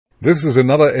This is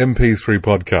another MP3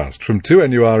 podcast from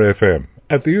 2NURFM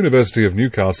at the University of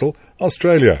Newcastle,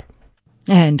 Australia.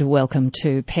 And welcome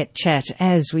to Pet Chat.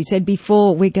 As we said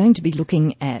before, we're going to be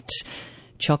looking at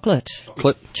chocolate.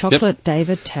 Chocolate, yep.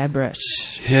 David Tabrett.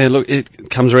 Yeah, look,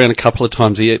 it comes around a couple of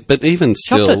times a year, but even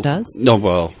still... Chocolate does? No,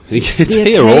 well, it's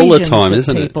here all the time,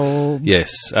 isn't it? People...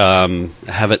 Yes,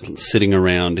 have it sitting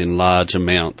around in large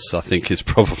amounts, I think, is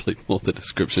probably more the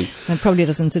description. It probably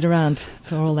doesn't sit around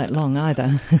for all that long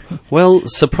either. Well,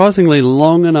 surprisingly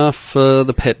long enough for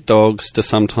the pet dogs to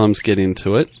sometimes get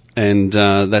into it, and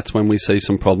that's when we see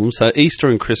some problems. So Easter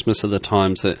and Christmas are the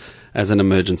times that, as an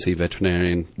emergency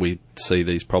veterinarian, we see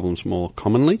these problems more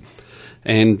commonly.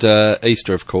 And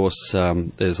Easter, of course,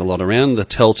 there's a lot around. The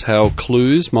telltale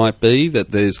clues might be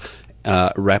that there's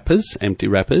wrappers, empty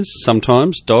wrappers.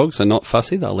 Sometimes dogs are not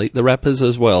fussy. They'll eat the wrappers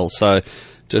as well. So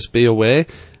just be aware.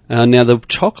 Now, the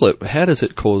chocolate, how does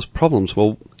it cause problems?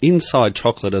 Well, inside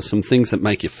chocolate are some things that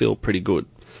make you feel pretty good.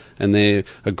 And they're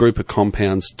a group of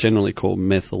compounds generally called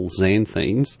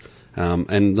methylxanthines.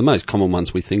 And the most common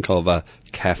ones we think of are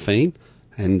caffeine,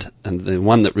 and the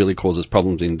one that really causes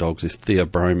problems in dogs is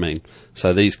theobromine.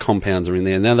 So these compounds are in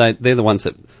there. Now, they're the ones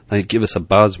that they give us a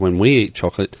buzz when we eat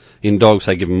chocolate. In dogs,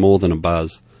 they give them more than a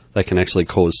buzz. They can actually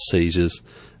cause seizures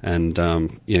and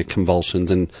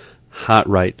convulsions and heart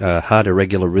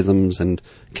irregular rhythms, and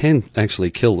can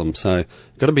actually kill them. So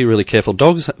got to be really careful.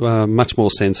 Dogs are much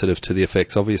more sensitive to the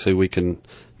effects. Obviously, we can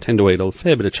tend to eat a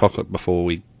fair bit of chocolate before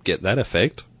we get that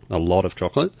effect. A lot of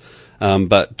chocolate,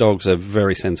 but dogs are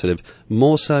very sensitive,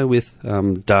 more so with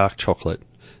dark chocolate,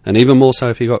 and even more so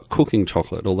if you've got cooking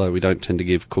chocolate, although we don't tend to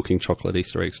give cooking chocolate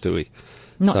Easter eggs, do we?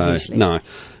 Not usually. No,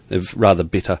 they're rather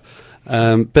bitter.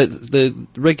 But the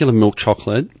regular milk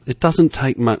chocolate, it doesn't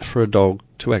take much for a dog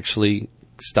to actually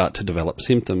start to develop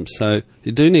symptoms, so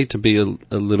you do need to be a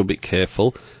little bit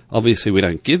careful. Obviously, we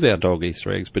don't give our dog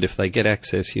Easter eggs, but if they get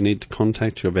access, you need to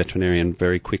contact your veterinarian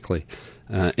very quickly.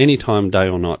 Any time, day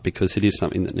or night, because it is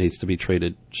something that needs to be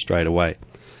treated straight away.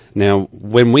 Now,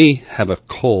 when we have a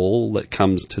call that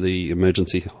comes to the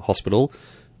emergency hospital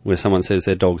where someone says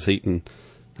their dog's eaten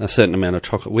a certain amount of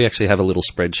chocolate, we actually have a little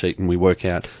spreadsheet and we work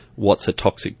out what's a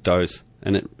toxic dose.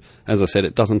 And it, as I said,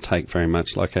 it doesn't take very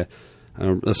much. Like a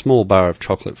small bar of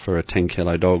chocolate for a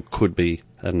 10-kilo dog could be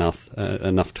enough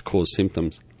to cause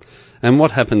symptoms. And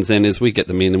what happens then is we get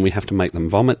them in and we have to make them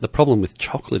vomit. The problem with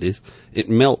chocolate is it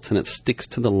melts and it sticks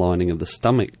to the lining of the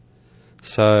stomach.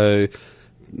 So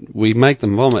we make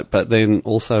them vomit, but then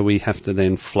also we have to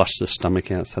then flush the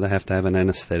stomach out. So they have to have an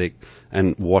anaesthetic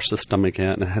and wash the stomach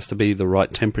out. And it has to be the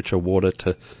right temperature water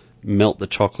to melt the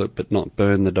chocolate but not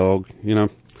burn the dog. You know,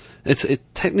 it's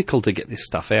technical to get this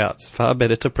stuff out. It's far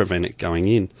better to prevent it going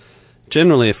in.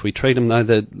 Generally, if we treat them, though,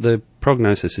 the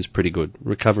prognosis is pretty good.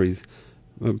 Recovery's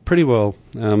pretty well,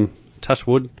 touch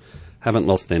wood, haven't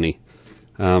lost any.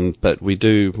 But we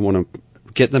do want to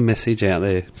get the message out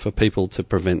there for people to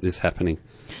prevent this happening.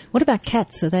 What about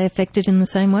cats? Are they affected in the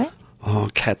same way? Oh,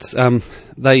 cats.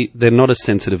 They're not as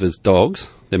sensitive as dogs.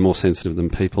 They're more sensitive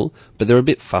than people, but they're a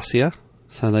bit fussier.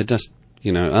 So they just,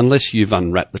 unless you've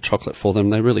unwrapped the chocolate for them,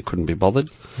 they really couldn't be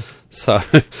bothered. So,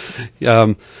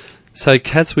 so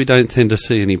cats we don't tend to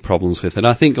see any problems with. And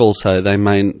I think also there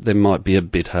might be a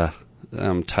bitter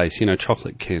taste.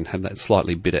 Chocolate can have that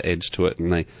slightly bitter edge to it,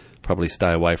 and they probably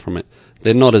stay away from it.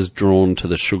 They're not as drawn to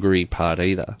the sugary part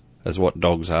either as what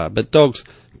dogs are. But dogs,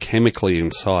 chemically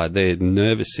inside their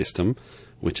nervous system,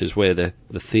 which is where the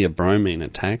theobromine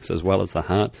attacks, as well as the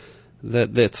heart,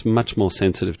 that's much more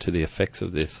sensitive to the effects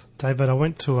of this. David, I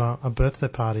went to a birthday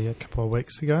party a couple of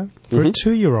weeks ago for a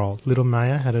 2-year-old. Little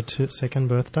Maya had her second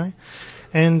birthday,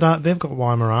 and they've got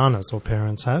Weimaraners, or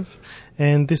parents have,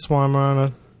 and this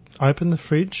Weimaraner opened the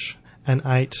fridge and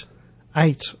ate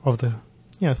 8 of the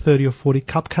 30 or 40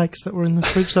 cupcakes that were in the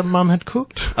fridge that Mum had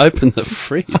cooked. Open the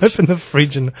fridge? Open the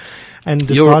fridge and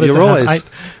decided to have 8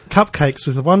 cupcakes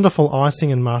with wonderful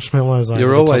icing and marshmallows over the top.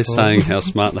 You're always saying how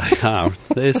smart they are.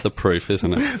 There's the proof,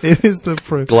 isn't it? It is the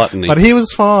proof. Gluttony. But he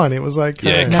was fine. It was okay.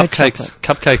 Yeah, no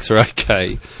cupcakes are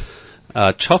okay.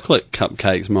 Chocolate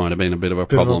cupcakes might have been a bit of a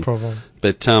problem.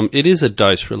 But it is a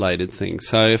dose-related thing.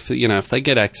 So if they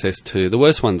get access to... The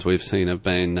worst ones we've seen have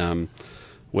been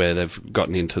where they've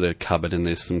gotten into the cupboard and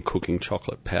there's some cooking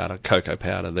chocolate powder, cocoa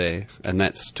powder there, and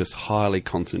that's just highly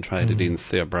concentrated in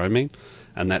theobromine,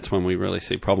 and that's when we really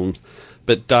see problems.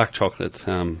 But dark chocolates,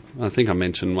 I think I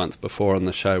mentioned once before on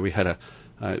the show, we had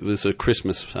it was a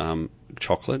Christmas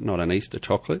chocolate, not an Easter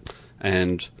chocolate,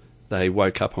 and they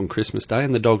woke up on Christmas Day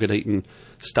and the dog had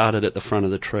started at the front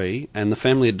of the tree, and the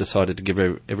family had decided to give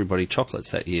everybody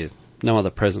chocolates that year, no other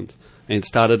presents. And it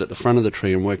started at the front of the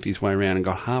tree and worked his way around and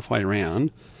got halfway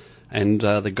around And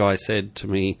the guy said to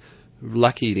me,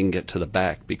 lucky he didn't get to the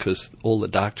back because all the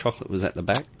dark chocolate was at the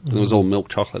back and it was all milk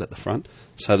chocolate at the front.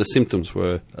 So the symptoms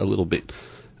were a little bit,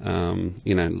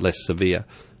 less severe.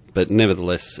 But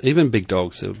nevertheless, even big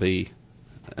dogs will be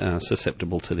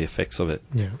susceptible to the effects of it.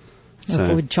 Yeah. So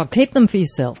Avoid chocolate. Keep them for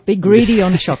yourself. Be greedy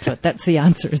on chocolate. That's the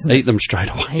answer, isn't it? eat them straight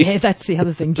away. Yeah, that's the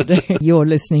other thing to do. You're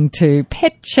listening to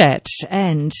Pet Chat.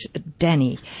 And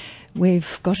Danny,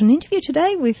 we've got an interview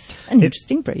today with an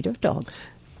interesting breed of dog.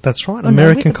 That's right, Oh,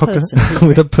 American no, with a Cocker person.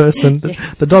 with a person.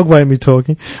 Yes. The dog won't be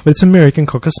talking, but it's American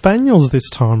Cocker Spaniels this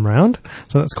time round,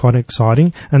 so that's quite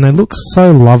exciting. And they look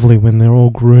so lovely when they're all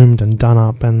groomed and done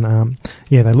up, and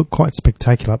they look quite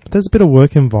spectacular. But there's a bit of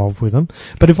work involved with them.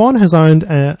 But Yvonne has owned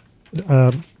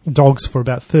dogs for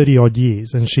about 30 odd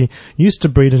years, and she used to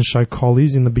breed and show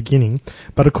collies in the beginning,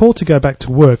 but a call to go back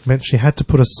to work meant she had to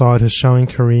put aside her showing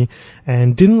career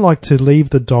and didn't like to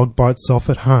leave the dog by itself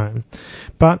at home.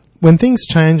 But when things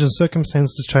changed and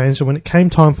circumstances changed, and when it came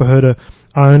time for her to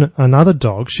own another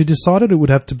dog, she decided it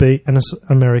would have to be an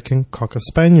American Cocker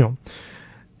Spaniel.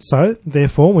 So,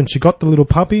 therefore, when she got the little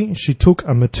puppy, she took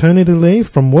a maternity leave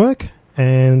from work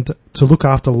and to look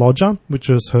after Lodger, which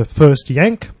was her first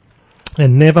yank,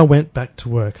 and never went back to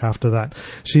work after that.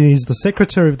 She is the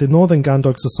secretary of the Northern Gun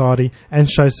Dog Society and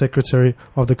show secretary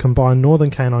of the Combined Northern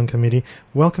Canine Committee.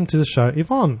 Welcome to the show,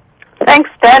 Yvonne.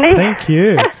 Thanks, Danny. Thank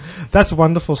you. That's a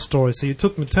wonderful story. So you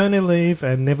took maternity leave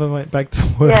and never went back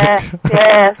to work.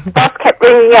 Yeah. Boss kept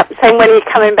ringing up saying, when are you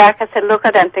coming back? I said, look,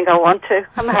 I don't think I want to.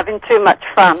 I'm having too much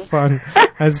fun. Fun.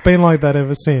 And it's been like that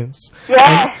ever since.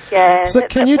 Yeah. So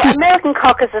can you just... American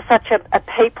Cockers are such a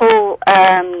people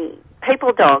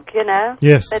dog, you know?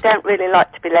 Yes. They don't really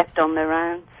like to be left on their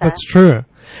own. So. That's true.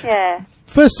 Yeah.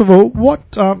 First of all,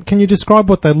 what can you describe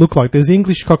what they look like? There's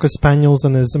English Cocker Spaniels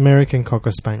and there's American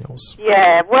Cocker Spaniels.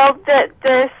 Yeah, well,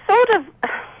 they're sort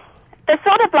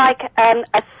of like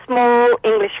a small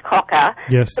English Cocker.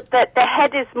 Yes. But the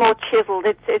head is more chiselled.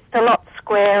 It's a lot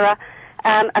squarer,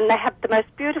 and they have the most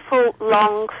beautiful,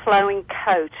 long, flowing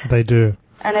coat. They do.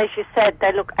 And as you said,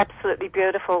 they look absolutely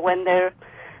beautiful when they're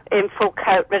in full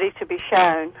coat, ready to be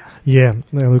shown. Yeah,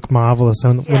 they look marvellous.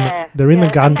 And when they're in the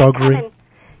gun dog ring.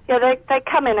 Yeah, they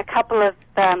come in a couple of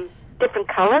different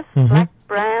colours, black,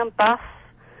 brown, buff.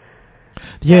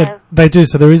 Yeah, they do.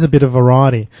 So there is a bit of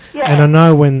variety. Yeah. And I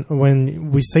know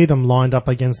when we see them lined up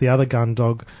against the other gun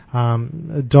dog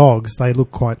dogs, they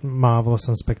look quite marvellous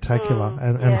and spectacular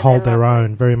and hold their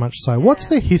own, very much so. What's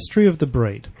the history of the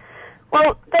breed?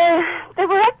 Well, they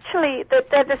were actually,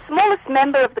 they're the smallest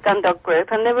member of the gun dog group,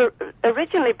 and they were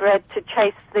originally bred to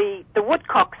chase the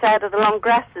woodcocks out of the long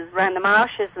grasses around the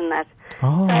marshes and that.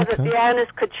 Oh, so okay. that the owners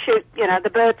could shoot, the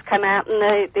birds come out and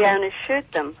the owners shoot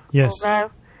them. Yes.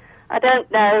 Although I don't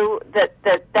know that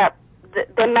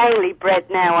they're mainly bred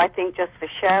now, I think, just for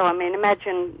show. I mean,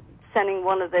 imagine sending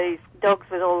one of these dogs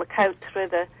with all the coat through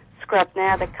the scrub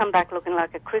now. They come back looking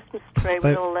like a Christmas tree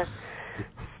with all the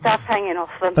stuff hanging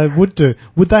off them. They would do.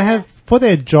 Would they have, for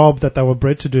their job that they were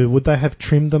bred to do, would they have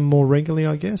trimmed them more regularly,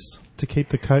 I guess, to keep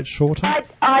the coat shorter?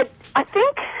 I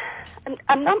think,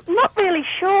 I'm not really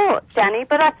sure, Danny,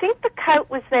 but I think the coat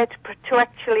was there to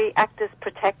actually act as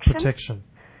protection. Protection,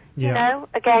 yeah. You know,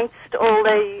 against all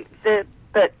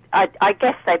but I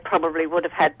guess they probably would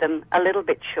have had them a little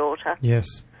bit shorter.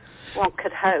 Yes. One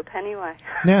could hope, anyway.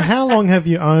 Now, how long have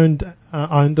you owned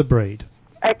the breed?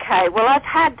 Okay, well, I've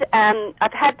had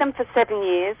them for 7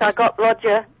 years. I got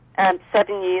Roger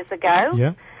 7 years ago.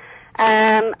 Yeah.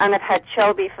 And I've had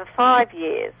Shelby for 5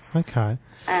 years. Okay.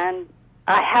 And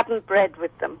I haven't bred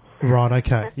with them. Right,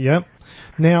 okay, yep.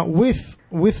 Now, with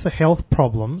the health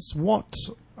problems, what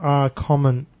are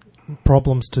common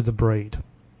problems to the breed?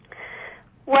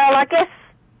 Well, I guess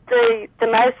the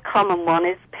most common one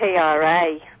is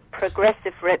PRA,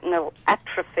 progressive retinal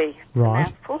atrophy. Right.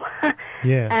 Mouthful.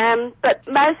 Yeah. But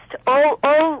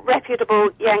all reputable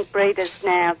yank breeders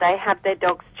now, they have their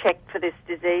dogs checked for this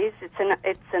disease.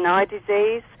 It's an eye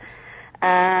disease,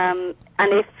 and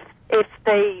if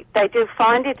they do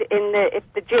find it if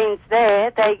the gene's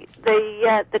there,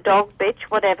 the dog, bitch,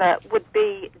 whatever, would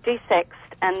be desexed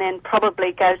and then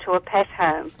probably go to a pet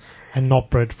home. And not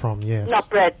bred from, yes. Not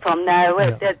bred from, no.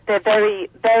 Yeah. They're very,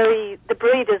 very, the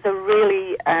breeders are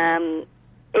really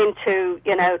into,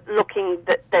 looking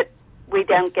that we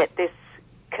don't get this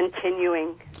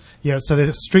continuing. Yeah, so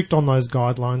they're strict on those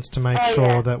guidelines to make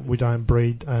sure that we don't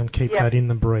breed and keep that in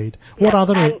the breed. What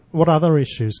other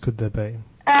issues could there be?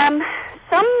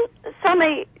 Some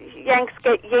Yanks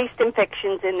get yeast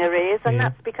infections in their ears, and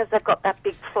that's because they've got that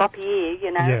big floppy ear,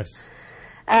 Yes.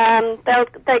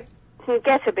 They can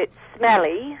get a bit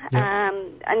smelly,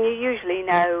 and you usually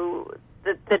know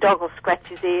the dog will scratch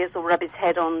his ears or rub his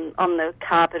head on the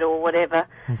carpet or whatever.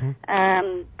 Mm-hmm.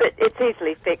 But it's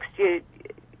easily fixed.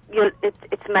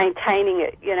 It's maintaining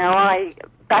it. I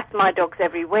bath my dogs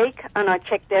every week and I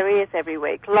check their ears every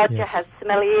week. Lodger has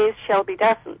smelly ears, Shelby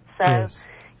doesn't. So,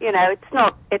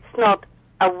 it's not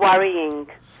a worrying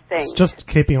thing. It's just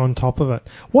keeping on top of it.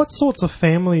 What sorts of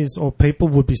families or people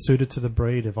would be suited to the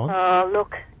breed, Yvonne? Oh,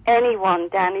 look, anyone,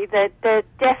 Danny. They're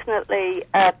definitely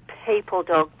a people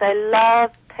dog. They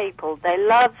love people. They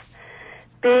love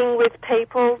being with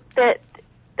people. They're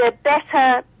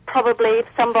better probably if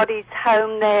somebody's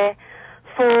home there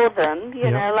for them,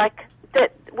 you know, like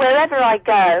that. Wherever I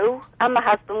go, and my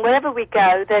husband, wherever we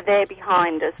go, they're there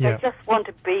behind us. They just want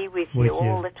to be with you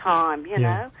all the time, you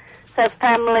know. So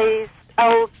families, an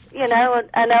old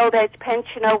age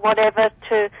pension or whatever,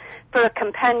 for a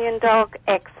companion dog,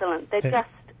 excellent. They're just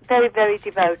very, very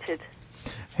devoted.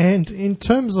 And in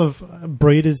terms of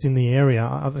breeders in the area,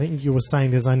 I think you were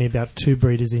saying there's only about 2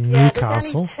 breeders in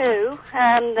Newcastle. There's only 2,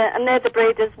 and they're the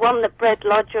breeders, one that bred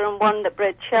Lodger and one that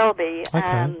bred Shelby.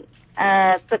 Okay.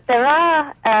 But there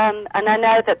are, and I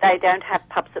know that they don't have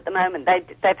pups at the moment.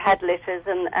 They've had litters,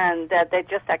 and they're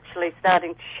just actually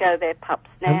starting to show their pups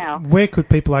now. And where could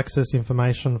people access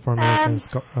information for American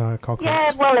Cockers?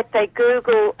 Yeah, well, if they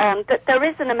Google, there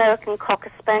is an American Cocker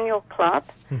Spaniel Club.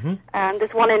 Mm-hmm.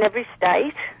 There's one in every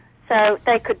state. So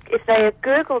they could, if they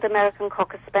Googled American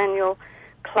Cocker Spaniel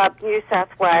Club New South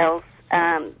Wales,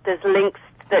 there's links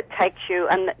that takes you,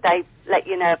 and they let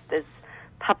you know if there's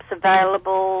pups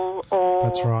available, or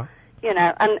that's right.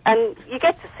 And you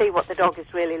get to see what the dog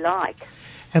is really like.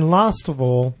 And last of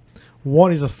all,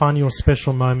 what is a funny or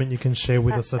special moment you can share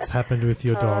with us that's happened with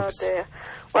your dogs? Oh dear.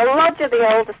 Well, Lodger, the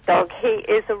oldest dog, he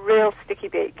is a real sticky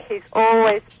beak. He's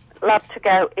always loved to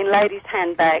go in ladies'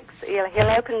 handbags.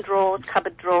 He'll open drawers,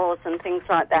 cupboard drawers, and things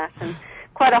like that. And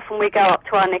quite often we go up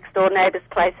to our next door neighbour's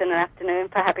place in the afternoon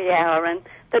for happy hour, and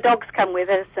the dogs come with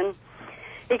us, and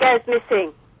he goes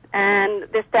missing. And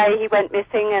this day he went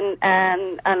missing,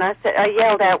 and I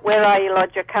yelled out, "Where are you,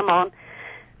 Lodger? Come on!"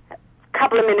 A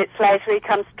couple of minutes later, he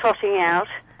comes trotting out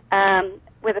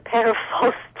with a pair of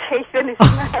false teeth in his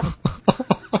mouth.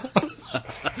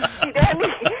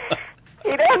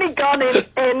 He'd only gone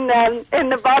in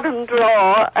the bottom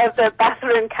drawer of the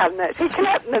bathroom cabinet. He can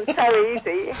open them so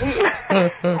easy.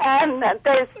 And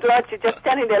there's Lodger just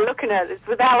standing there looking at us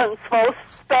with Alan's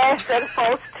spare set of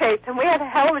false teeth, and we had a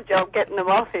hell of a job getting them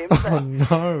off him. Oh,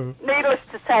 no. Needless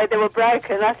to say, they were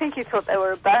broken. I think he thought they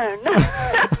were a bone.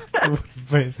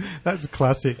 That's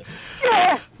classic.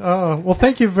 Yeah. Oh, well,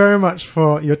 thank you very much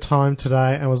for your time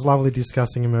today. It was lovely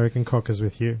discussing American Cockers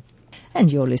with you.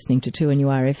 And you're listening to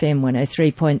 2NURFM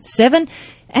 103.7.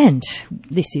 And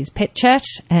this is Pet Chat,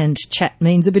 and chat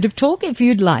means a bit of talk. If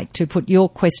you'd like to put your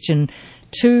question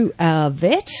to our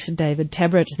vet, David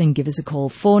Tabrett, then give us a call,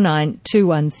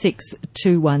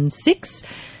 49216216.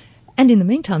 And in the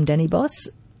meantime, Danny Boss,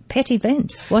 pet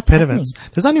events. What's happening? Events.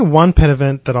 There's only one pet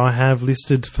event that I have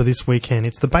listed for this weekend.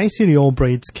 It's the Bay City All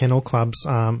Breeds Kennel Club's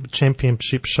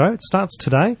championship show. It starts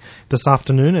today, this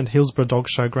afternoon at Hillsborough Dog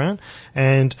Showground,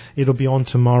 and it'll be on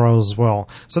tomorrow as well.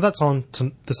 So that's on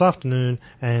this afternoon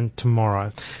and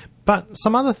tomorrow. But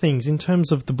some other things in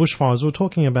terms of the bushfires, we were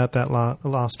talking about that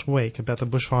last week, about the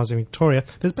bushfires in Victoria.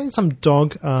 There's been some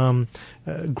dog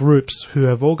groups who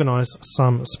have organised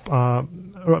some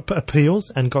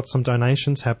appeals and got some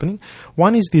donations happening.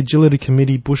 One is the Agility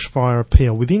Committee Bushfire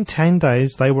Appeal. Within 10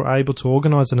 days, they were able to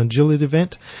organise an agility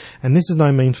event, and this is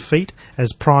no mean feat,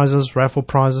 as prizes, raffle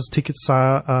prizes, ticket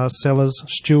sellers,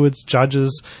 stewards,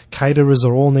 judges, caterers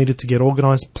are all needed to get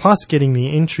organised, plus getting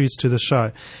the entries to the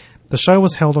show. The show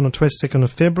was held on the 22nd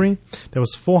of February. There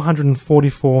was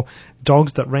 444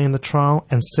 dogs that ran the trial,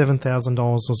 and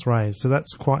 $7,000 was raised. So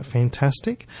that's quite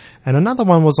fantastic. And another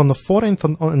one was on the 14th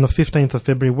and the 15th of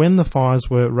February, when the fires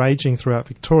were raging throughout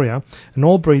Victoria. An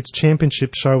All Breeds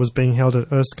Championship show was being held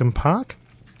at Erskine Park.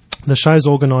 The show's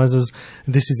organisers,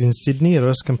 this is in Sydney at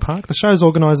Erskine Park. The show's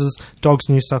organisers, Dogs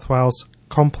New South Wales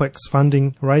Complex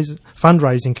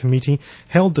Fundraising Committee,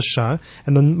 held the show,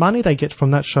 and the money they get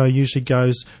from that show usually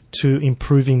goes to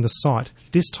improving the site.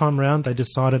 This time round, they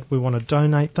decided we want to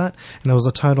donate that, and there was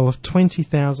a total of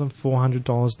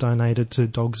 $20,400 donated to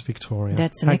Dogs Victoria.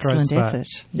 That's an excellent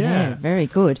effort. Yeah, very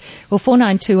good. Well,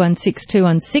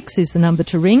 49216216 is the number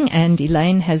to ring, and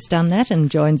Elaine has done that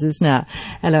and joins us now.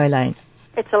 Hello, Elaine.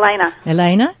 It's Elena.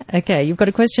 Elena, okay, you've got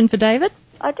a question for David?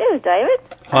 I do, David.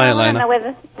 Hi, Elena. I don't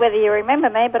know whether you remember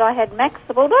me, but I had Max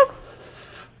the Bulldog.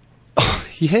 Oh,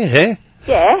 yeah.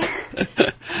 Yeah.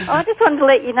 I just wanted to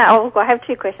let you know, I have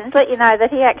two questions, let you know that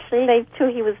he actually lived till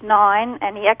he was 9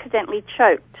 and he accidentally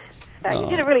choked. So you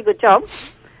did a really good job.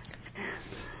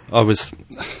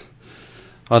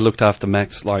 I looked after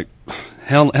Max, like,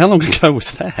 how long ago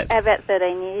was that? About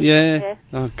 13 years. Yeah.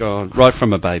 Oh, God. Right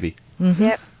from a baby.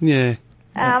 Yep. Yeah.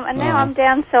 And now I'm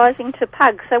downsizing to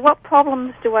pugs. So what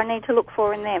problems do I need to look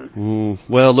for in them?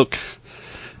 Well, look,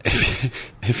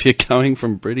 if you're going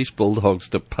from British Bulldogs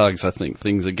to pugs, I think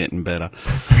things are getting better.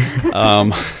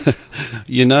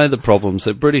 You know the problems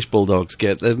that British Bulldogs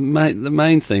get. The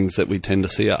main things that we tend to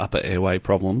see are upper airway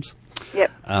problems.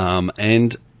 Yep.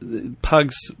 And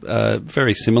pugs are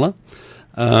very similar.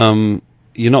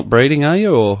 You're not breeding, are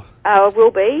you? Or? Oh, it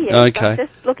will be, yes. Okay. I'm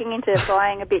just looking into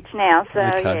buying a bitch now, so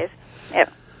Okay. yes.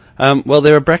 Yep. Well,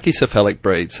 they're a brachycephalic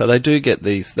breed, so they do get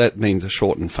these. That means a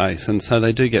shortened face, and so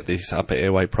they do get these upper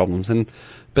airway problems.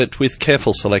 But with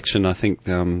careful selection, I think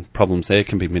problems there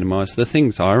can be minimised. The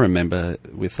things I remember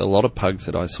with a lot of pugs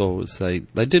that I saw was they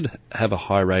did have a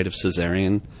high rate of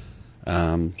caesarean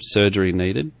surgery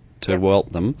needed to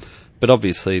welt them, but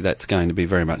obviously that's going to be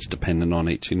very much dependent on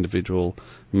each individual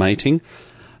mating.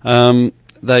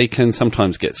 They can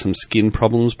sometimes get some skin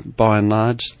problems. By and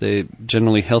large, they're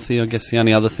generally healthy. I guess the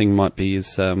only other thing might be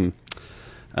is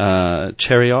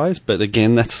cherry eyes, but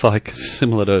again, that's like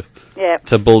similar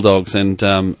to bulldogs, and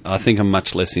I think a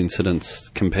much less incidence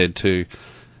compared to.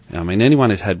 I mean,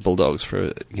 anyone who's had bulldogs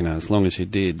for as long as you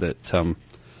did, that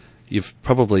you've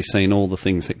probably seen all the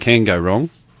things that can go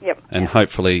wrong. Yep. And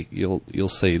hopefully you'll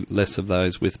see less of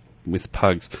those with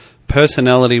pugs.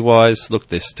 Personality-wise, look,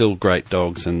 they're still great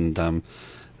dogs, and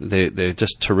they're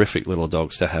just terrific little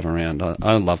dogs to have around.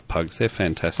 I love pugs; they're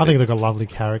fantastic. I think they've got lovely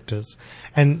characters,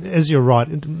 and as you're right,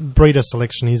 breeder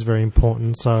selection is very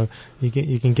important. So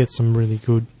you can get some really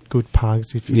good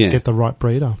pugs if you get the right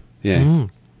breeder. Yeah,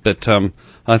 but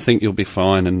I think you'll be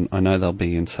fine, and I know they'll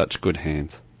be in such good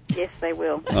hands. Yes, they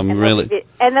will. And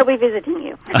they'll be visiting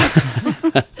you.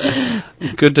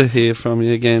 Good to hear from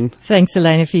you again. Thanks,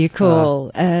 Elena, for your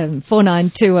call.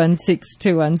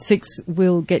 49216216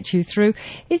 will get you through.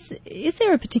 Is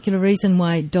there a particular reason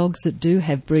why dogs that do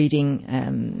have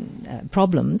breeding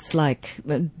problems, like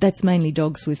that's mainly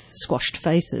dogs with squashed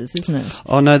faces, isn't it?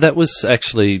 Oh no, that was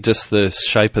actually just the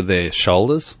shape of their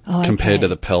shoulders compared to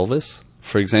the pelvis.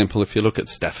 For example, if you look at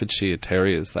Staffordshire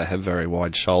Terriers, they have very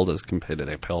wide shoulders compared to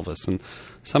their pelvis, and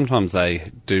sometimes they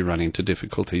do run into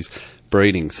difficulties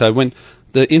breeding. So when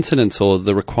the incidence or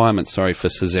the requirements, for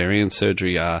caesarean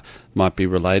surgery might be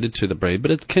related to the breed, but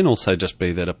it can also just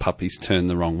be that a puppy's turned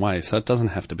the wrong way, so it doesn't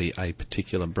have to be a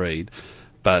particular breed.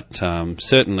 But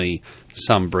certainly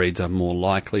some breeds are more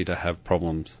likely to have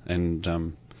problems, and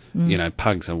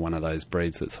pugs are one of those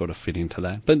breeds that sort of fit into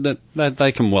that. But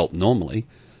they can welt normally.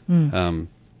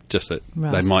 Just that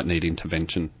they might need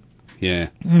intervention. Yeah.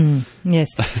 Yes.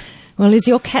 Well, is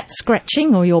your cat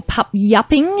scratching or your pup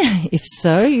yupping? If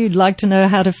so, you'd like to know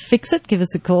how to fix it, give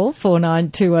us a call,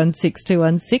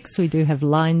 49216216. We do have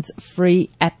lines free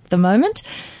at the moment.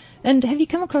 And have you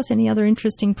come across any other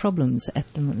interesting problems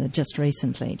at the moment just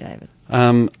recently, David?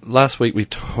 Last week we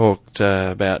talked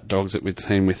about dogs that we'd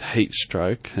seen with heat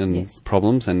stroke and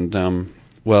problems, and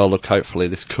well, look, hopefully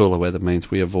this cooler weather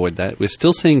means we avoid that. We're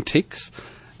still seeing ticks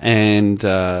and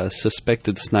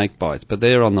suspected snake bites, but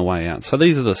they're on the way out. So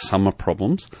these are the summer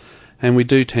problems, and we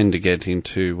do tend to get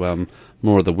into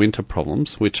more of the winter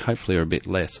problems, which hopefully are a bit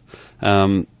less.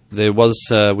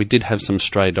 We did have some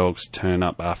stray dogs turn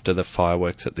up after the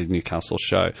fireworks at the Newcastle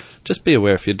show. Just be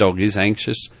aware if your dog is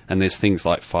anxious and there's things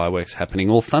like fireworks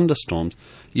happening or thunderstorms,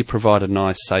 you provide a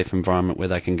nice, safe environment where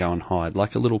they can go and hide,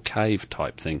 like a little cave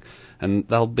type thing, and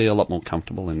they'll be a lot more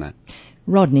comfortable in that.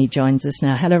 Rodney joins us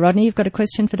now. Hello, Rodney. You've got a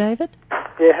question for David?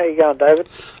 Yeah, how you going, David?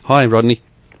 Hi, Rodney.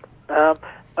 Mate,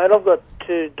 I've got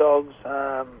two dogs.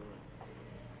 Well,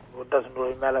 it doesn't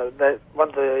really matter.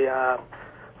 One's a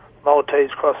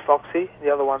Maltese cross Foxy,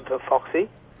 the other one's a Foxy.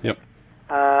 Yep.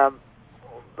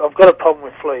 I've got a problem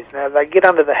with fleas. Now, they get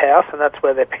under the house, and that's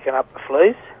where they're picking up the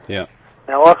fleas. Yeah.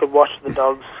 Now, I could wash the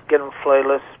dogs, get them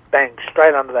flealess, bang,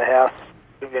 straight under the house.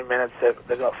 Within minutes,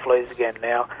 they've got fleas again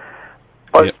now.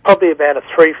 It's probably about a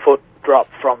 3-foot drop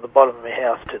from the bottom of the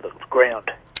house to the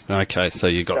ground. Okay, so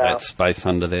you got that space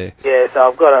under there. Yeah, so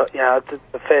I've got it's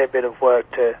a fair bit of work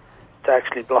to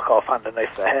actually block off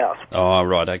underneath the house. Oh,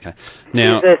 right, okay.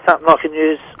 Now, is there something I can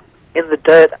use in the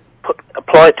dirt,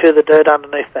 apply to the dirt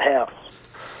underneath the house?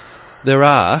 there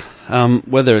are.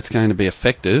 Whether it's going to be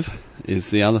effective is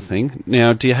the other thing.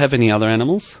 Now, do you have any other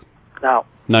animals? No.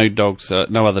 No dogs,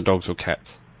 no other dogs or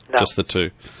cats? No. Just the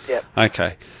two? Yep.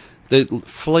 Okay. The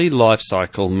flea life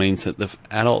cycle means that the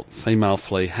adult female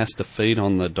flea has to feed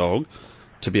on the dog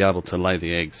to be able to lay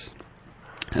the eggs.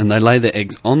 And they lay the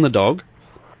eggs on the dog,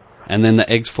 and then the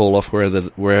eggs fall off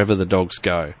wherever the dogs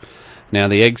go. Now,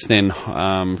 the eggs then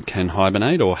can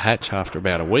hibernate or hatch after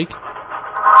about a week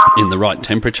in the right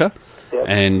temperature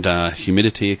and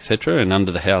humidity, etc. And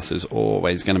under the house is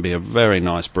always going to be a very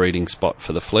nice breeding spot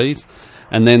for the fleas.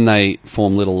 And then they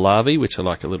form little larvae, which are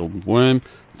like a little worm.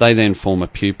 They then form a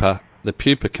pupa. The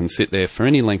pupa can sit there for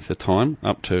any length of time,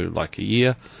 up to like a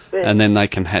year, and then they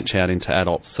can hatch out into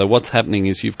adults. So what's happening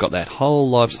is you've got that whole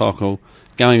life cycle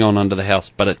going on under the house,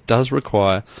 but it does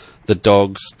require the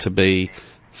dogs to be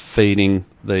feeding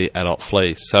the adult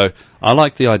fleas. So I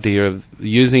like the idea of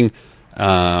using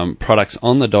products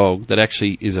on the dog that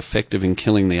actually is effective in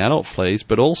killing the adult fleas,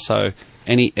 but also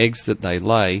any eggs that they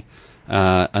lay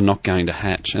are not going to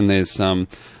hatch. And there's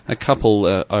a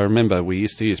couple, I remember we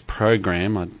used to use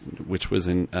Program, which was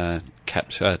in a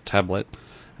tablet,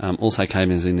 also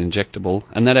came as an injectable,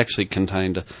 and that actually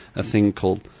contained a thing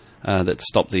called, that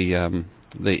stopped the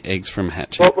eggs from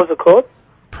hatching. What was it called?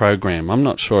 Program. I'm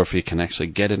not sure if you can actually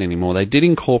get it anymore. They did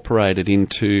incorporate it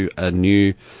into a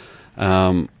new,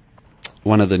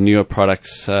 one of the newer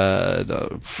products.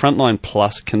 Frontline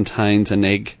Plus contains an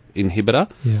egg inhibitor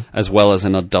as well as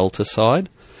an adulticide.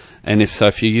 And if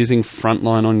you're using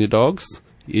Frontline on your dogs,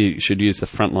 you should use the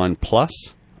Frontline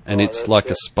Plus, and it's like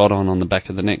a spot-on the back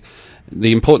of the neck.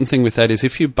 The important thing with that is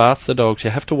if you bath the dogs,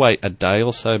 you have to wait a day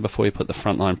or so before you put the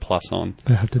Frontline Plus on.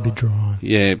 They have to be dry.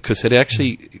 Yeah, because it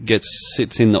actually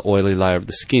sits in the oily layer of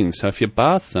the skin. So if you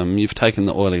bath them, you've taken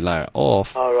the oily layer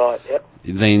off. Oh, right, yep.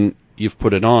 Then you've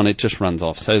put it on, it just runs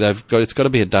off. So it's got to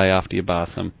be a day after you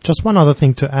bath them. Just one other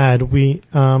thing to add,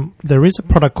 there is a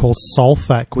product called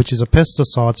Sulfac, which is a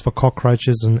pesticide for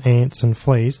cockroaches and ants and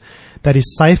fleas, that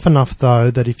is safe enough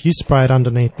though that if you spray it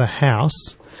underneath the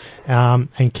house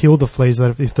and kill the fleas,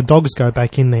 that if the dogs go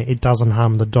back in there, it doesn't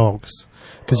harm the dogs.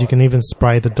 Because you can even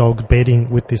spray the dog bedding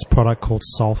with this product called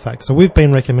Sulfac. So we've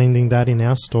been recommending that in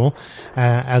our store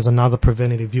as another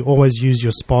preventative. You always use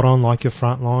your spot-on like your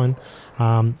Frontline,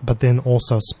 but then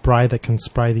also spray that can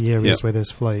spray the areas where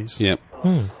there's fleas. Yep.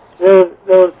 There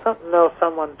was something else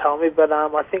someone told me, but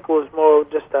I think it was more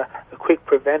just a quick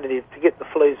preventative to get the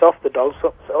fleas off the dogs.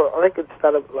 So I think it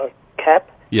started like CAP.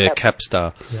 Yeah,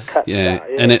 Capstar. Capstar, yeah,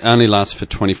 and it only lasts for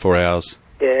 24 hours.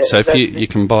 Yeah. So if you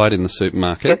can buy it in the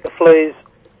supermarket. Get the fleas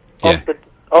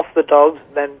off the dogs,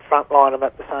 then Frontline them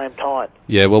at the same time.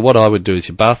 Yeah, well, what I would do is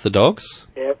you bath the dogs,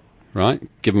 Yep. right?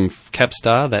 Give them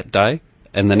Capstar that day,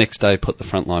 and the next day put the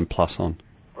Frontline Plus on.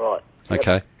 Right.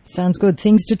 Okay. Sounds good.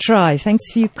 Things to try.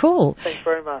 Thanks for your call. Thanks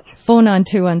very much.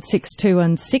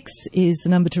 49216216 is the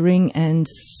number to ring, and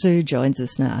Sue joins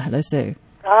us now. Hello, Sue.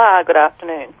 Good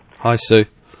afternoon. Hi, Sue.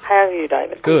 How are you,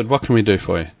 David? Good. What can we do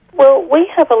for you? Well, we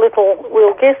have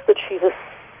we'll guess that she's a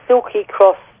silky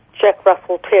cross Jack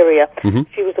Russell Terrier. Mm-hmm.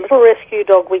 She was a little rescue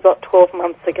dog we got 12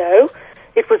 months ago.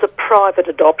 It was a private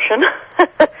adoption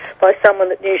by someone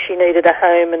that knew she needed a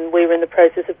home, and we were in the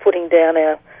process of putting down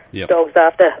our dogs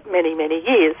after many, many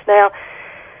years. Now,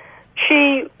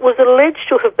 she was alleged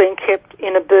to have been kept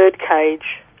in a bird cage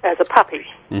as a puppy.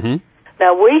 Mm-hmm.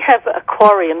 Now, we have a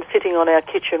aquarium sitting on our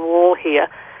kitchen wall here,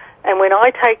 and when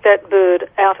I take that bird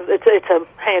out of it's a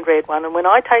hand-reared one, and when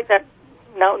I take that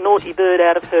naughty bird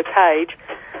out of her cage,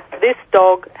 this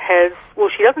dog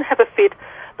she doesn't have a fit,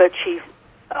 but she's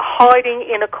hiding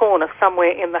in a corner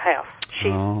somewhere in the house.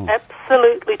 She's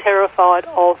absolutely terrified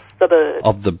of the bird.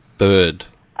 Of the bird.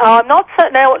 I'm not so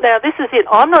now. This is it.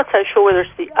 I'm not so sure whether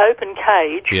it's the open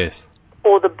cage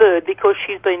or the bird, because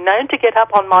she's been known to get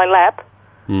up on my lap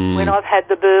when I've had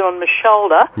the bird on my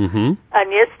shoulder. Mm-hmm.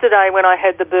 And yesterday, when I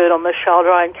had the bird on my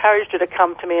shoulder, I encouraged her to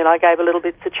come to me, and I gave her little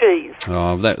bits of cheese.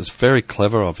 Oh, that was very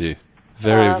clever of you.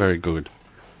 Very, very good.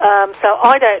 So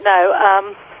I don't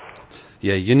know.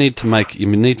 Yeah, you need to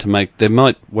make. There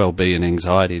might well be an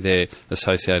anxiety there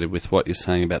associated with what you're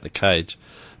saying about the cage,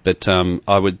 but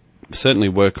I would certainly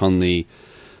work on the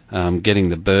getting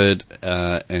the bird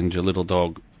and your little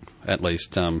dog at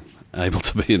least able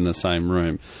to be in the same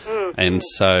room, and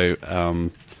so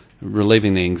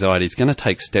relieving the anxiety is going to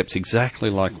take steps exactly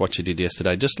like what you did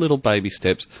yesterday. Just little baby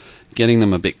steps, getting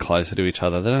them a bit closer to each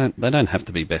other. They don't have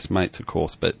to be best mates, of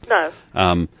course, but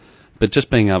no. But just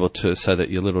being able to, so that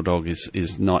your little dog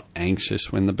is not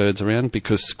anxious when the bird's around,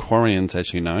 because Quarians,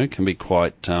 as you know, can be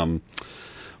quite,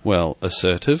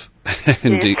 assertive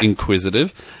and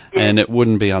inquisitive, and it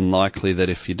wouldn't be unlikely that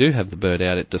if you do have the bird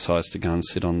out, it decides to go and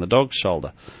sit on the dog's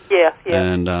shoulder. Yeah.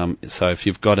 And so if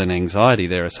you've got an anxiety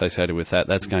there associated with that,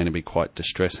 that's going to be quite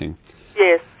distressing.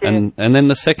 Yes. And then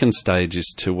the second stage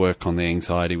is to work on the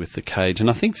anxiety with the cage, and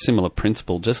I think similar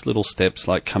principle, just little steps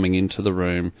like coming into the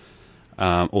room,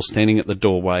 or standing at the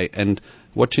doorway. And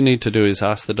what you need to do is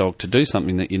ask the dog to do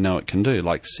something that you know it can do,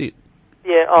 like sit.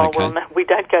 Yeah, oh, Okay. well, no, we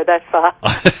don't go that far.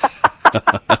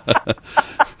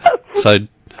 So,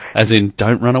 as in,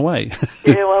 don't run away.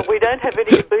 Yeah, well, we don't have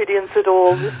any obedience at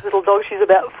all. This little dog, she's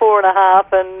about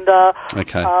 4.5, and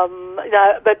Okay.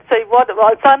 but see,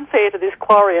 it's unfair to this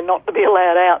Quarian not to be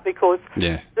allowed out because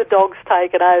Yeah. the dog's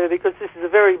taken over. Because this is a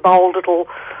very bold little,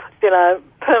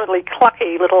 permanently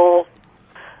clucky little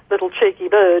cheeky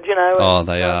bird. Oh,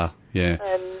 they are. Yeah.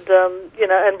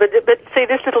 And but see,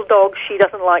 this little dog, she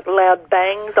doesn't like loud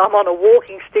bangs. I'm on a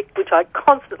walking stick, which I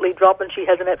constantly drop, and she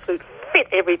has an absolute fit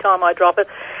every time I drop it.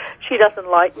 She doesn't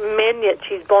like men, yet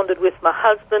she's bonded with my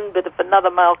husband. But if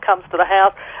another male comes to the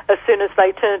house, as soon as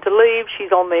they turn to leave,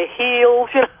 she's on their heels.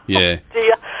 Yeah.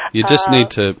 Dear. You just need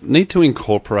to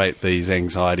incorporate these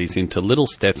anxieties into little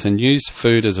steps and use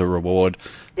food as a reward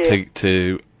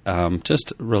to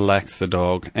just relax the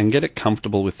dog and get it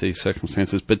comfortable with these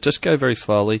circumstances. But just go very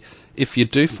slowly. If you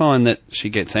do find that she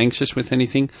gets anxious with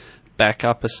anything, back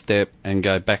up a step and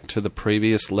go back to the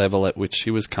previous level at which she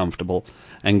was comfortable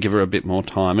and give her a bit more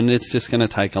time. And it's just going to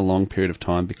take a long period of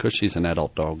time because she's an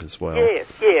adult dog as well.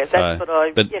 Yes, that's what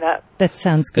I, That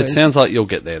sounds good. It sounds like you'll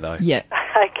get there, though. Yeah.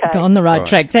 Okay. Go on the right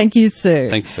track. Thank you, Sue.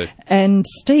 Thanks, Sue. And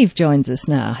Steve joins us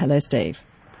now. Hello, Steve.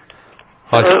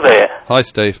 Hi, Hello there. Hi,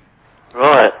 Steve.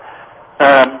 Right.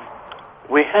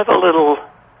 We have a little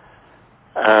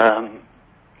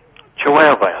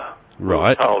Chihuahua.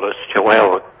 Right. Who told us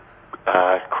Chihuahua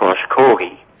cross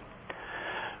Corgi.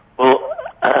 Well,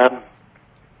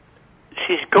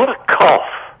 she's got a cough,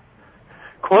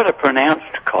 quite a pronounced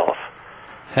cough.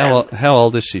 How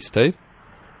old is she, Steve?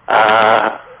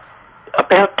 About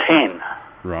 10.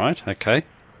 Right, okay.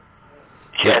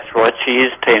 That's right, she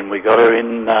is 10. We got her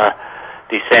in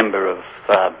December of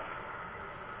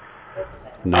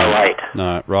 08.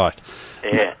 No, right.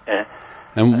 Yeah.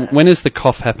 And when is the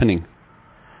cough happening?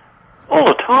 All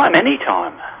the time, any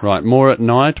time. Right, more at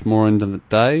night, more into the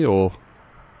day, or?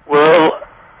 Well,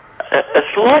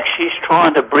 it's like she's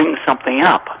trying to bring something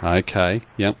up. Okay,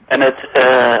 yep. And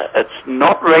it's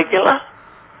not regular.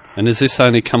 And has this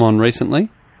only come on recently?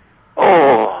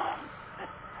 I'll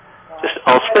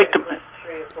speak to...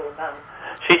 3 or 4 months.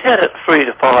 She's had it 3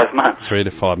 to 5 months. 3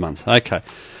 to 5 months, okay.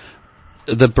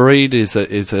 The breed is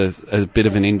a bit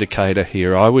of an indicator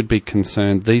here. I would be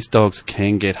concerned these dogs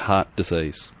can get heart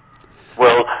disease.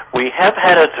 Well, we have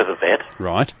had her to the vet.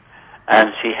 Right.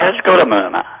 And she has got a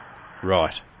murmur.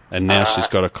 Right. And now she's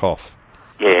got a cough.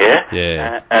 Yeah.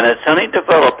 Yeah. And it's only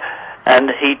developed.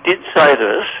 And he did say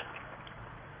to us,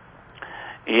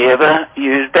 you ever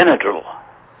use Benadryl?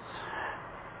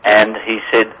 And he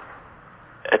said,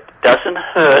 it doesn't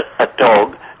hurt a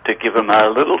dog to give him a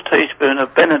little teaspoon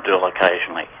of Benadryl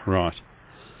occasionally. Right.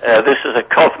 This is a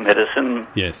cough medicine.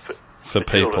 Yes, for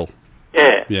people.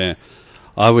 Yeah. Yeah.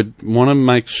 I would want to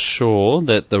make sure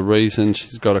that the reason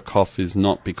she's got a cough is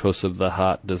not because of the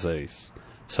heart disease.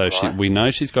 So we know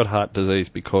she's got heart disease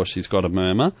because she's got a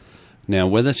murmur. Now,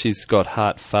 whether she's got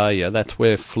heart failure, that's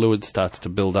where fluid starts to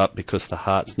build up because the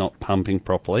heart's not pumping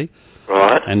properly.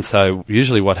 Right. And so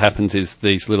usually what happens is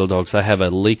these little dogs, they have a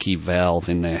leaky valve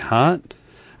in their heart.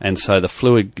 And so the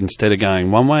fluid, instead of going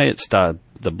one way, it starts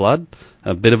the blood,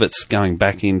 a bit of it's going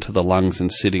back into the lungs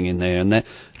and sitting in there. And that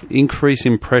increase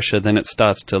in pressure, then it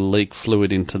starts to leak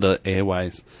fluid into the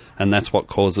airways. And that's what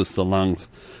causes the lungs.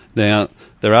 Now,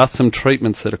 there are some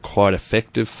treatments that are quite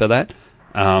effective for that.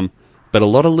 But a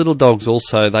lot of little dogs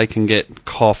also, they can get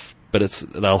cough, but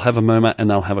they'll have a murmur and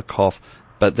they'll have a cough,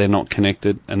 but they're not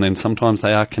connected. And then sometimes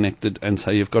they are connected, and so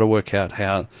you've got to work out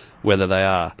whether they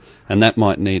are. And that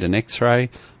might need an X-ray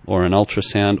or an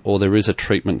ultrasound, or there is a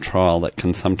treatment trial that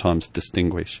can sometimes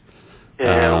distinguish.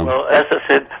 Yeah, well, as I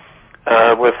said,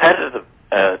 we've had her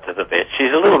to the vet.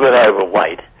 She's a little bit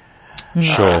overweight.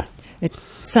 Sure. It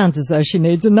sounds as though she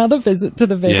needs another visit to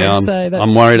the vet. Yeah,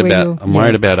 I'm worried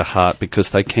about her heart because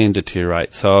they can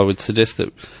deteriorate. So I would suggest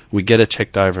that we get her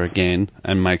checked over again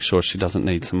and make sure she doesn't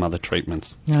need some other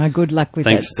treatments. Good luck with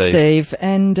Thanks, that, Steve.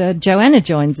 And Joanna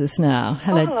joins us now.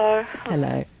 Hello. Oh,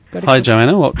 hello. Hi,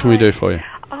 Joanna. What can we do for you?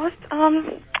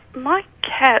 My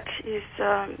cat is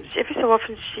every so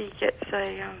often she gets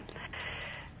a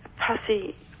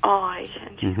pussy eye,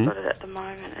 and she's got it at the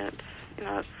moment. And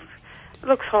it's, it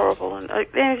looks horrible, and then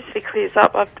it just clears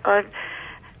up. I've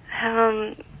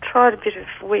tried a bit of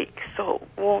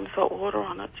warm salt water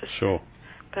on it. Sure.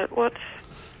 But what?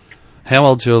 How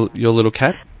old's your little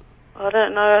cat? I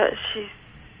don't know.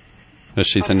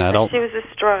 She's an adult. She was a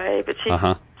stray, but she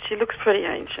looks pretty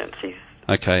ancient. She's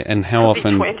okay. And how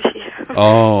often? 20.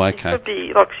 Oh, okay.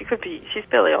 She's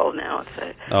fairly old now, I'd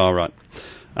say. Oh, right.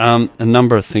 A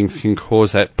number of things can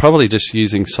cause that. Probably just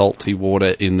using salty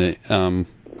water in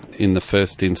the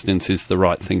first instance is the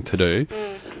right thing to do.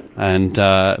 And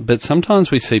but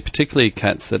sometimes we see, particularly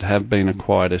cats that have been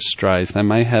acquired as strays, they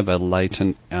may have a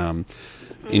latent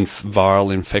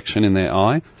viral infection in their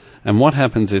eye. And what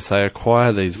happens is they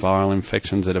acquire these viral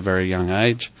infections at a very young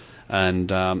age,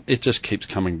 and it just keeps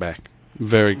coming back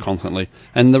very constantly.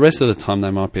 And the rest of the time they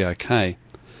might be okay.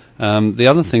 The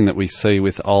other thing that we see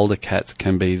with older cats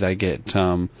can be they get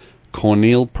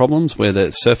corneal problems where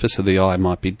the surface of the eye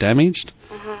might be damaged,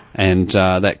 and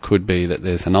that could be that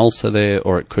there's an ulcer there,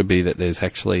 or it could be that there's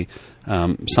actually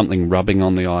something rubbing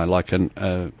on the eye, like an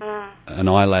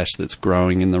eyelash that's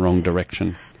growing in the wrong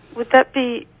direction.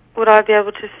 Would I be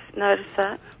able to notice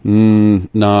that?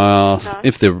 No.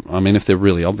 If they're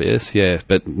really obvious, yeah,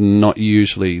 but not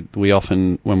usually. We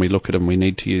often, when we look at them, we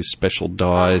need to use special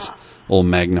dyes or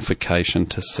magnification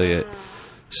to see it.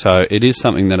 So it is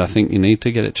something that I think you need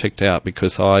to get it checked out,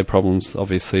 because eye problems,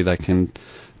 obviously, they can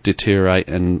deteriorate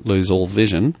and lose all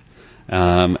vision,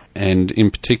 and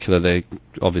in particular, they're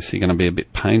obviously going to be a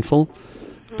bit painful.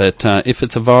 But if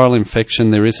it's a viral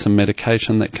infection, there is some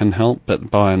medication that can help, but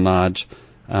by and large,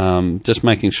 just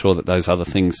making sure that those other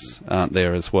things aren't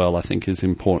there as well, I think, is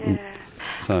important. Yeah.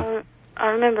 So I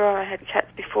remember I had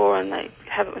cats before, and they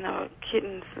had it when they were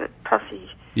kittens, that pussy.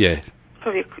 Yeah.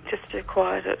 Probably just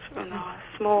acquired it when they were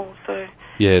small, so...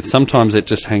 Yeah, sometimes it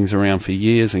just hangs around for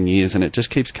years and years, and it just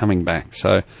keeps coming back.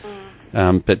 So,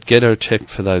 but get her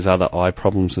checked for those other eye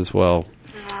problems as well.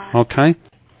 Right. Okay?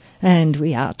 And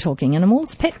we are talking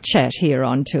animals. Pet Chat here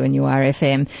on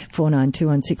 2NURFM.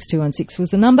 49216216 was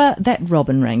the number that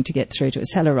Robin rang to get through to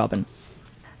us. Hello, Robin.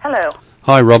 Hello.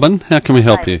 Hi, Robin. How can we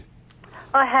help you?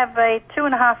 I have a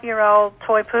 2.5-year-old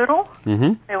toy poodle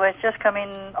who has just come in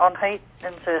on heat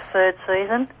into her third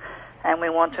season, and we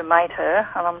want to mate her,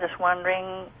 and I'm just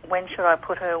wondering, when should I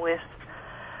put her with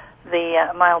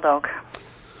the male dog?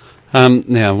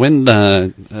 Now, when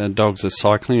dogs are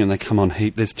cycling and they come on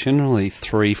heat, there's generally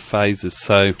 3 phases.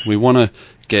 So we want to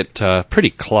get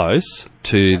pretty close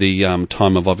to the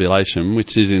time of ovulation,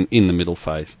 which is in the middle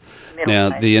phase.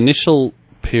 The initial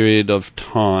period of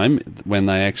time when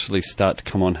they actually start to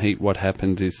come on heat, what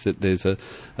happens is that there's a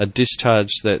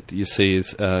discharge that you see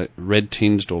is red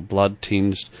tinged or blood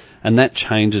tinged, and that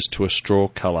changes to a straw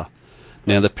colour.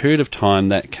 Now, the period of time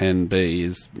that can be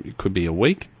it could be a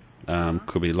week,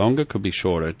 could be longer, could be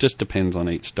shorter. It just depends on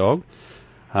each dog.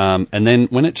 And then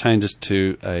when it changes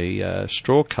to a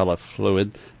straw colour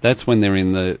fluid, that's when they're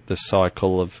in the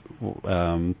cycle of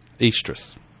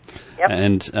estrus. Yep.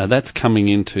 And that's coming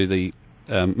into the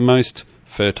most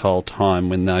fertile time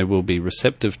when they will be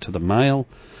receptive to the male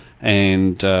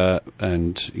and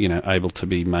able to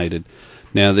be mated.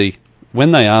 Now,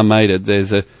 when they are mated,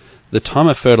 the time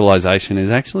of fertilisation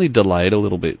is actually delayed a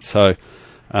little bit. So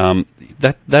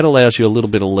that allows you a little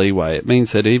bit of leeway. It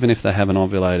means that even if they haven't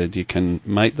ovulated, you can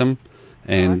mate them,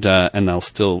 and they'll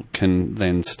still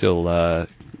have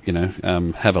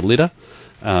a litter.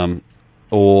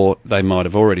 Or they might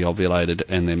have already ovulated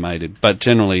and they're mated. But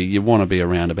generally, you want to be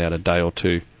around about a day or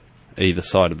two either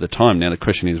side of the time. Now, the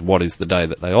question is, what is the day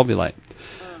that they ovulate?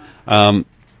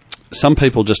 Some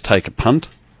people just take a punt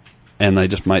and they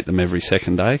just mate them every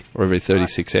second day or every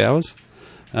 36 hours.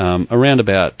 Around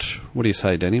about, what do you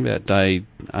say, Danny, about day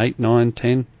 8, 9,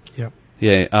 10? Yep.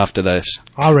 Yeah, after they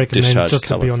I recommend just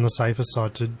colours. to be on the safer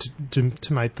side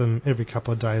to mate them every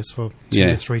couple of days for 2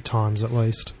 to 3 times at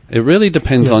least. It really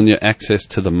depends on your access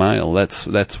to the male.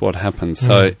 That's what happens.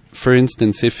 So, for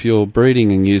instance, if you're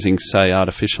breeding and using, say,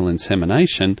 artificial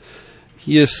insemination,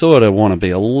 you sort of want to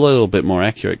be a little bit more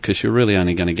accurate because you're really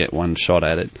only going to get one shot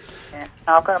at it. Yeah,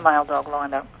 I've got a male dog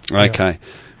lined up. Okay. Yeah.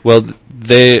 Well,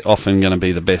 they're often going to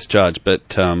be the best judge, but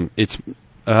it's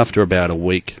after about a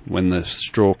week when the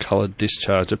straw-coloured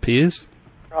discharge appears.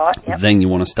 Right, yep. Then you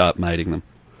want to start mating them.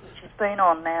 She's been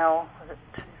on now,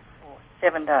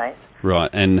 7 days. Right,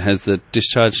 and has the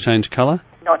discharge changed colour?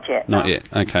 Not yet. Not yet.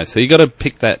 Okay, so you got to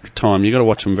pick that time. You got to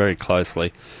watch them very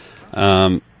closely.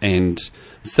 And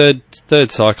third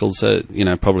cycles are,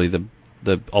 probably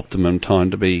the optimum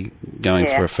time to be going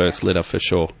for a first litter for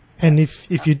sure. And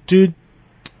if you do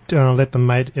let them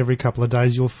mate every couple of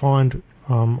days, you'll find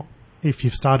if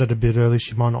you've started a bit early,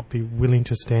 she might not be willing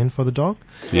to stand for the dog.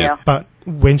 Yeah. But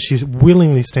when she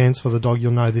willingly stands for the dog,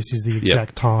 you'll know this is the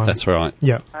exact time. That's right.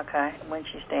 Yeah. Okay, when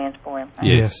she stands for him.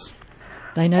 Yes.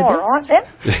 They know All best.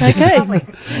 right, then.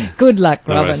 Okay. Good luck,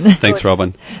 All Robin. right. Thanks,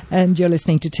 Robin. And you're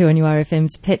listening to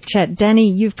 2NURFM's Pet Chat. Danny,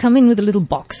 you've come in with a little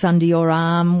box under your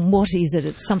arm. What is it?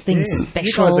 It's something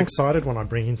special. You guys excited when I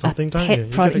bring in something, don't you? You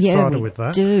get product. excited We with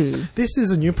that. do. This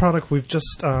is a new product we've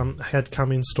just had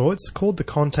come in store. It's called the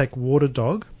Contact Water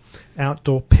Dog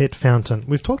Outdoor Pet Fountain.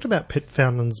 We've talked about pet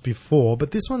fountains before,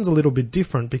 but this one's a little bit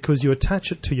different because you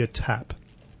attach it to your tap.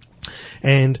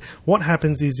 And what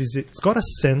happens is it's got a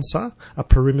sensor, a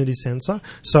perimeter sensor.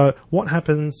 So what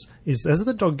happens is as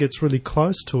the dog gets really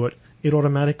close to it, it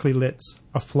automatically lets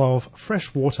a flow of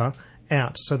fresh water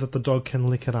out so that the dog can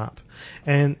lick it up.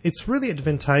 And it's really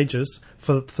advantageous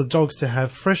for dogs to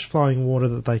have fresh flowing water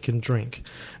that they can drink.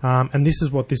 And this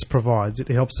is what this provides. It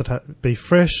helps it be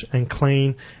fresh and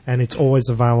clean, and it's always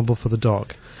available for the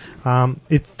dog.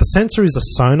 The sensor is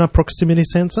a sonar proximity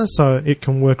sensor, so it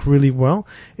can work really well.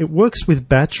 It works with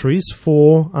batteries,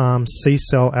 4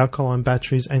 C-cell alkaline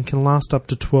batteries, and can last up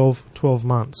to 12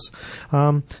 months.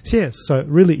 So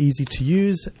really easy to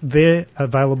use. They're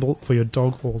available for your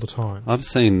dog all the time. I've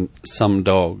seen some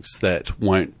dogs that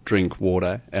won't drink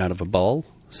water out of a bowl,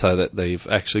 so that they've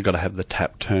actually got to have the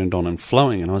tap turned on and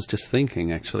flowing. And I was just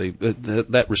thinking, actually,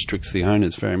 that restricts the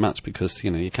owners very much because,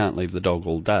 you can't leave the dog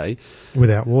all day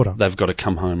without water. They've got to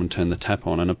come home and turn the tap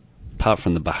on. And apart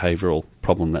from the behavioural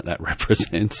problem that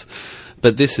represents,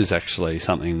 but this is actually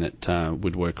something that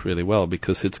would work really well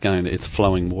because it's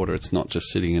flowing water. It's not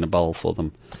just sitting in a bowl for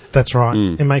them. That's right.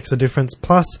 It makes a difference.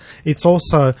 Plus, it's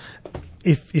also...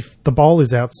 If the bowl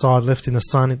is outside, left in the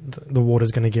sun, the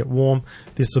water's going to get warm.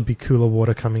 This will be cooler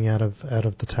water coming out of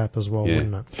the tap as well,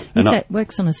 wouldn't it? You say it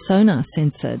works on a sonar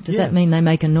sensor. Does that mean they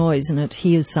make a noise and it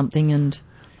hears something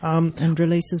and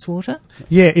releases water?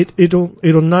 Yeah,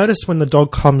 it'll notice when the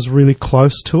dog comes really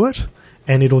close to it,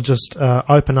 and it'll just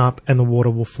open up and the water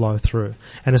will flow through.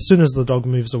 And as soon as the dog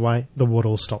moves away, the water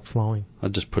will stop flowing.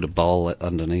 I'd just put a bowl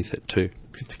underneath it too.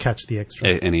 To catch the extra.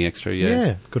 Any extra, yeah.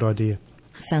 Yeah, good idea.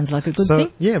 Sounds like a good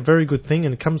thing. Yeah, very good thing,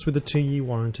 and it comes with a 2-year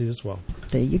warranty as well.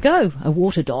 There you go, a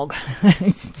water dog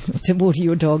to water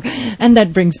your dog. And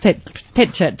that brings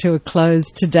Pet Chat to a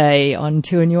close today on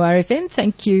 2NURFM.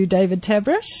 Thank you, David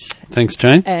Tabrett. Thanks,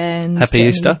 Jane. And Happy Danny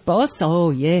Easter. Boss.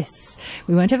 Oh, yes.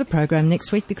 We won't have a program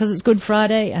next week because it's Good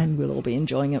Friday and we'll all be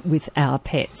enjoying it with our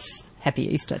pets.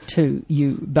 Happy Easter to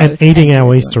you both. And eating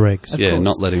our Easter eggs. Yeah,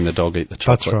 not letting the dog eat the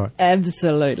chocolate. That's right.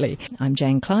 Absolutely. I'm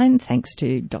Jane Klein. Thanks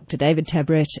to Dr. David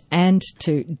Tabrett and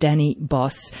to Danny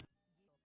Boss.